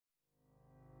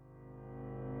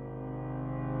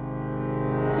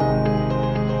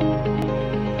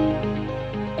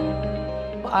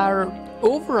our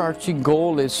overarching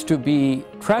goal is to be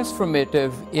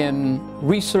transformative in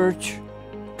research,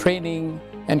 training,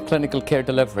 and clinical care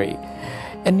delivery.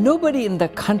 And nobody in the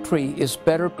country is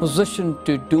better positioned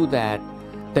to do that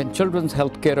than Children's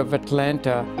Healthcare of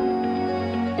Atlanta.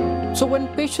 So when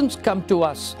patients come to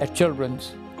us at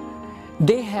Children's,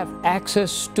 they have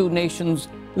access to nation's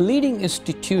leading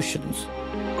institutions.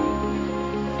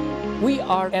 We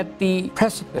are at the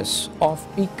precipice of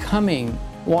becoming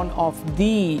one of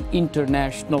the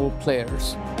international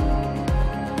players.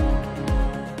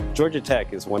 Georgia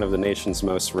Tech is one of the nation's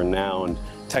most renowned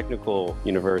technical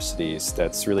universities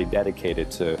that's really dedicated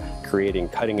to creating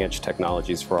cutting-edge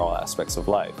technologies for all aspects of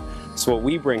life. So what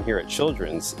we bring here at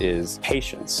Children's is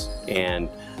patients and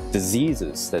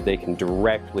diseases that they can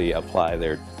directly apply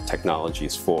their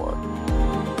technologies for.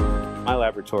 My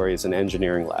laboratory is an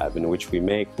engineering lab in which we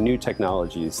make new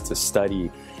technologies to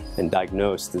study and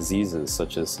diagnose diseases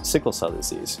such as sickle cell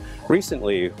disease.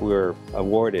 Recently, we were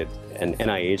awarded an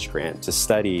NIH grant to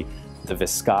study the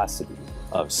viscosity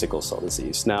of sickle cell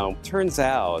disease. Now, it turns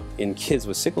out in kids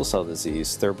with sickle cell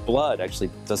disease, their blood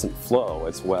actually doesn't flow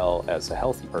as well as a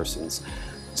healthy person's.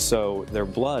 So their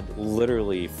blood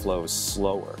literally flows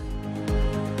slower.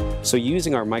 So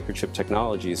using our microchip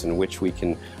technologies in which we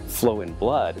can flow in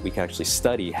blood, we can actually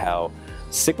study how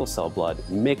sickle cell blood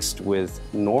mixed with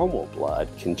normal blood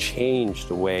can change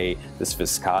the way this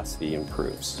viscosity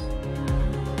improves.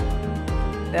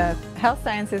 The Health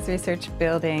Sciences Research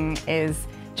Building is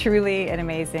truly an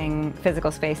amazing physical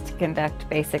space to conduct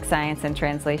basic science and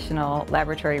translational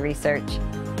laboratory research.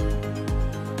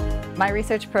 My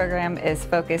research program is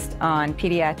focused on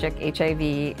pediatric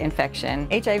HIV infection.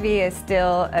 HIV is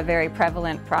still a very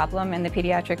prevalent problem in the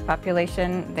pediatric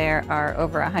population. There are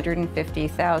over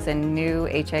 150,000 new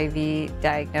HIV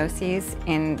diagnoses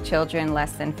in children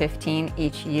less than 15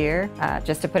 each year.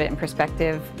 Just to put it in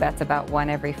perspective, that's about 1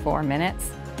 every 4 minutes.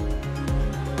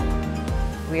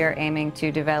 We are aiming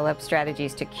to develop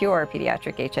strategies to cure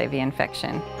pediatric HIV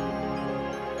infection.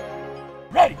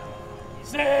 Ready,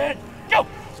 set, go!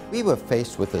 We were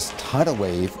faced with this tidal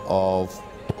wave of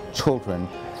children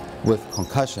with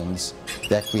concussions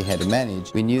that we had to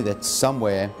manage. We knew that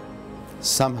somewhere,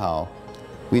 somehow,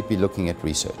 we'd be looking at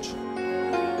research.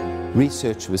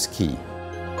 Research was key.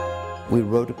 We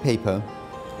wrote a paper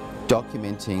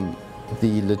documenting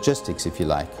the logistics, if you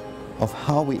like, of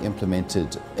how we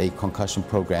implemented a concussion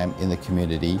program in the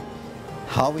community,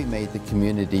 how we made the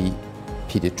community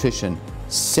pediatrician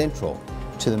central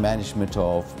to the management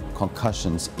of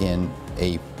concussions in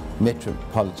a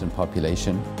metropolitan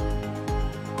population.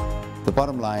 The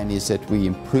bottom line is that we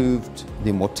improved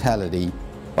the mortality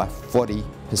by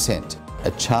 40%.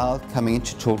 A child coming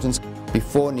into Children's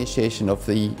before initiation of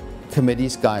the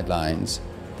committee's guidelines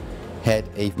had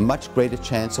a much greater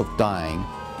chance of dying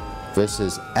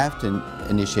versus after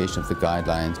initiation of the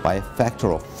guidelines by a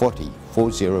factor of 40%.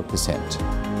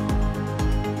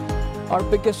 Our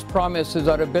biggest promise is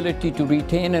our ability to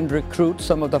retain and recruit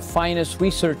some of the finest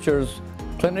researchers,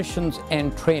 clinicians,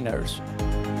 and trainers.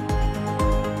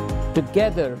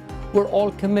 Together, we're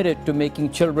all committed to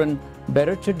making children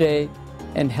better today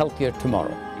and healthier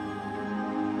tomorrow.